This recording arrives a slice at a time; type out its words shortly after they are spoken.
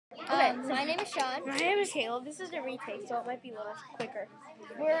Okay, My name is Sean. my name is Caleb. This is a retake, so it might be a little quicker.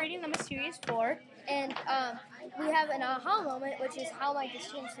 We're reading the Mysterious Four. And we have an aha moment, which is how might this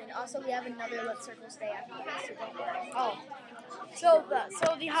change thing. Also, we have another Let Circles Stay after this, so don't worry. Oh, so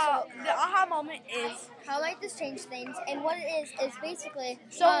the aha moment is How might this change things? And what it is basically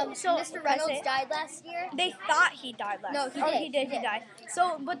So Mr. Reynolds died last year. they thought he died last. No, he did. He died.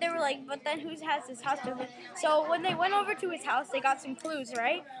 So, but they were like, but then who has his house? So when they went over to his house, they got some clues,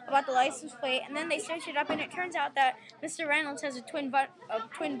 right, about the license plate, and then they searched it up, and it turns out that Mr. Reynolds has a twin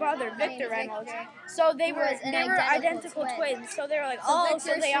brother, Victor Reynolds. So they were identical twins. So they were like,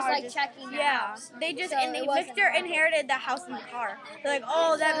 so they are like checking. Yeah, they just Victor inherited the house and the car. They're like,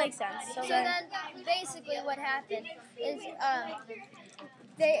 oh, that makes sense. So then basically what happened is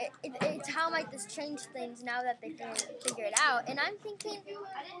it's how might this change things now that they figure it out. And I'm thinking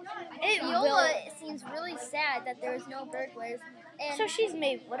Viola seems really sad that there was no burglars. And so she's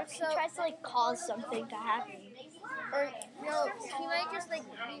maybe, what if she tries to like cause something to happen? Or no, she might just like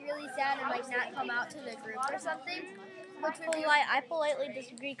be really sad and like not come out to the group or something. I politely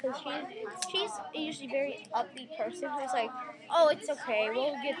disagree because she's usually a very upbeat person who's like, oh, it's okay,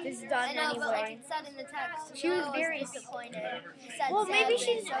 we'll get this done I know, anyway. But like it said in the text, she was very disappointed. Well, maybe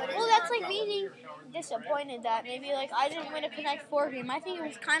she's. Well, that's like meaning disappointed that maybe like I didn't win a Connect 4 game. I think it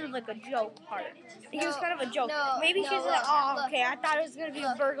was kind of like a joke part. It was kind of a joke. Maybe she's like, oh, okay, I thought it was gonna be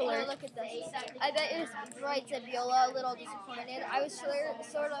a burglar. Look at this. I bet it was right to Viola, a little disappointed. I was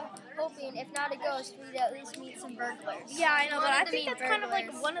sort of hoping, if not a ghost, we'd at least meet some burglars. Yeah, I know, but I think that's kind of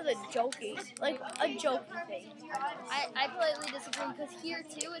like one of the joking, like a joking thing. I politely disagree because here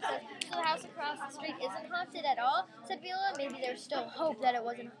too, it says the house across the street isn't haunted at all. Said Viola, maybe there's still hope that it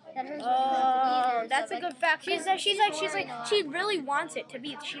wasn't, that hers wasn't haunted either. That's a good fact. She's like, she really wants it to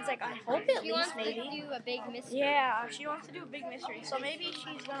be. She's like, I hope at least maybe. She wants to do a big mystery. Yeah, she wants to do a big mystery. So maybe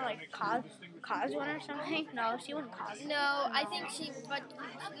she's gonna like cause one or something. No, she wouldn't cause it. No, I think she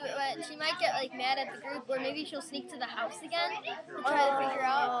might get like mad at the group, or maybe she'll sneak to the house again to try to figure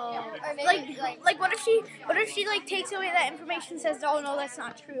out. Or maybe like what if she like takes away that information, says, oh no, that's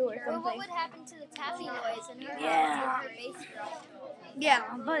not true or something. Or what would happen to the tapping noise in her Yeah. her basement? Yeah,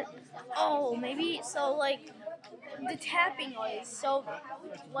 but maybe so like the tapping noise. So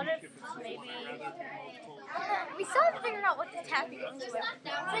what if maybe we still haven't figured out what the tapping noise is.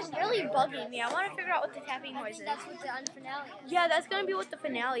 It's like really bugging me. I want to figure out what the tapping noise is. That's what the finale is. Yeah, that's gonna be what the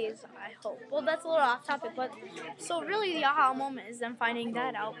finale is, I hope. Well, that's a little off topic, but so really the aha moment is them finding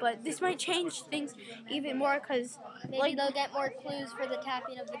that out. But this might change things even more because maybe they'll get more clues for the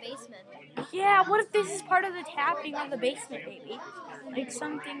tapping of the basement. Yeah, what if this is part of the tapping of the basement, maybe? Like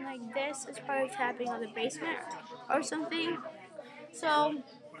something like this is part of tapping of the basement or something. So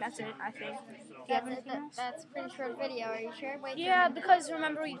that's it, I think. That's a pretty short video. Are you sure? Wait. Yeah, because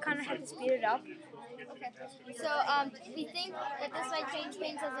remember we kind of had to speed it up. Okay. So we think that this might change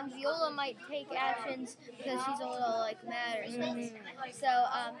things, as in Viola might take actions because she's a little like mad or something. So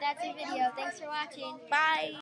that's the video. Thanks for watching. Bye.